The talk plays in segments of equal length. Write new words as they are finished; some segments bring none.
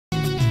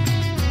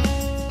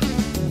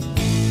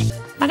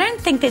I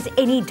don't think there's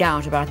any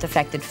doubt about the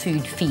fact that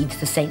food feeds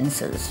the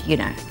senses. You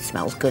know, it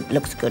smells good,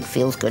 looks good,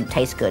 feels good,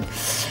 tastes good.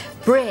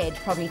 Bread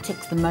probably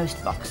ticks the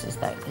most boxes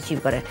though, because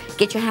you've got to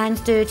get your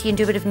hands dirty and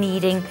do a bit of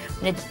kneading.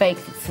 When it's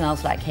baked, it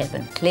smells like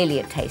heaven. Clearly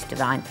it tastes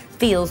divine,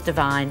 feels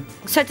divine.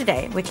 So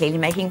today we're clearly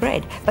making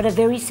bread, but a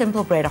very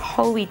simple bread, a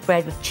whole wheat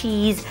bread with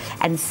cheese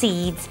and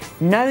seeds,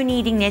 no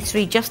kneading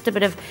necessary, just a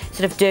bit of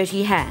sort of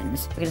dirty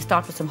hands. We're going to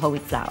start with some whole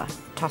wheat flour.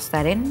 Toss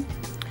that in.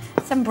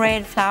 Some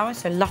bread flour,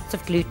 so lots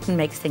of gluten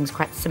makes things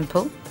quite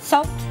simple.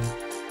 Salt,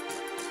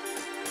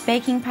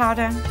 baking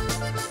powder,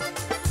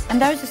 and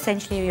those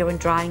essentially are your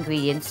dry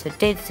ingredients, so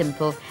dead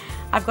simple.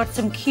 I've got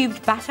some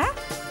cubed butter.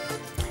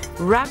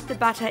 Rub the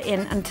butter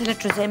in until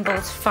it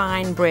resembles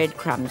fine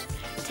breadcrumbs.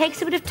 It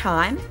takes a bit of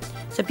time,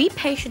 so be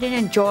patient and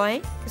enjoy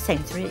the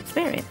sensory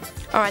experience.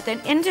 All right, then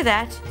into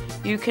that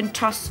you can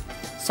toss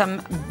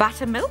some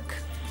buttermilk,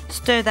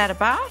 stir that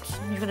about.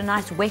 You've got a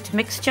nice wet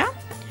mixture.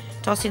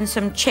 Toss in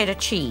some cheddar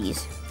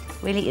cheese.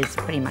 Really is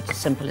pretty much as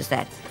simple as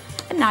that.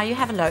 And now you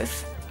have a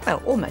loaf,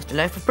 well, almost a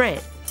loaf of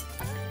bread.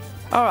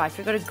 All right,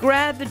 we've got to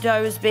grab the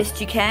dough as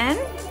best you can.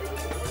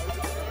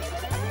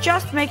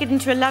 Just make it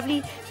into a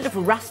lovely sort of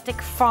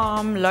rustic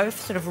farm loaf,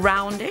 sort of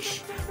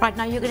roundish. Right,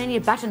 now you're going to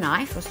need a butter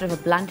knife or sort of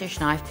a bluntish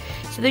knife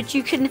so that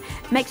you can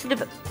make sort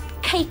of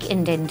cake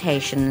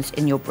indentations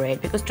in your bread,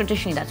 because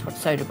traditionally that's what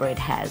soda bread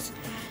has.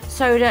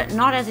 Soda,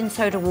 not as in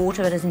soda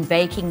water, but as in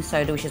baking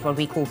soda, which is what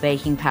we call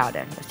baking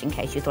powder, just in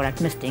case you thought I'd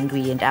missed the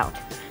ingredient out.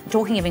 And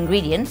talking of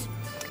ingredients,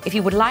 if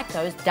you would like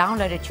those,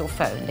 download it to your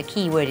phone. The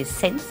keyword is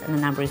cents and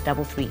the number is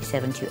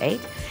 33728.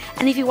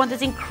 And if you want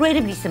this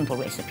incredibly simple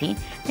recipe,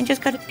 then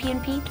just go to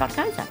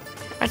pnp.coza.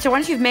 Right, so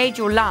once you've made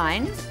your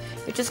lines,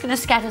 you're just going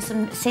to scatter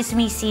some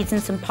sesame seeds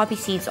and some poppy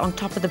seeds on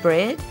top of the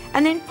bread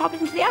and then pop it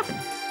into the oven.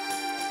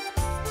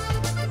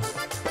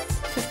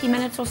 50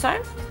 minutes or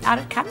so, out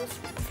it comes,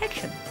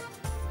 perfection.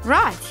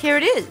 Right, here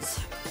it is.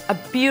 A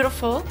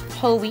beautiful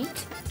whole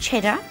wheat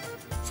cheddar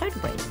soda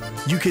bread.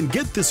 You can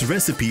get this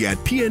recipe at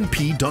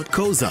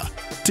pnp.coza.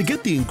 To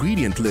get the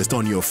ingredient list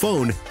on your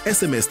phone,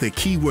 SMS the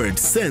keyword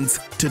cents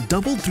to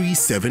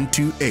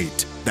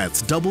 33728.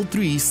 That's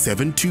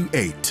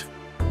 33728.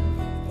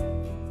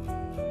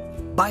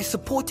 By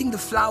supporting the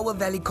Flower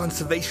Valley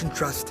Conservation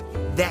Trust,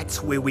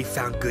 that's where we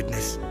found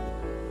goodness.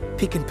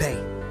 Pick n Pay,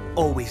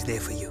 always there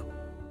for you.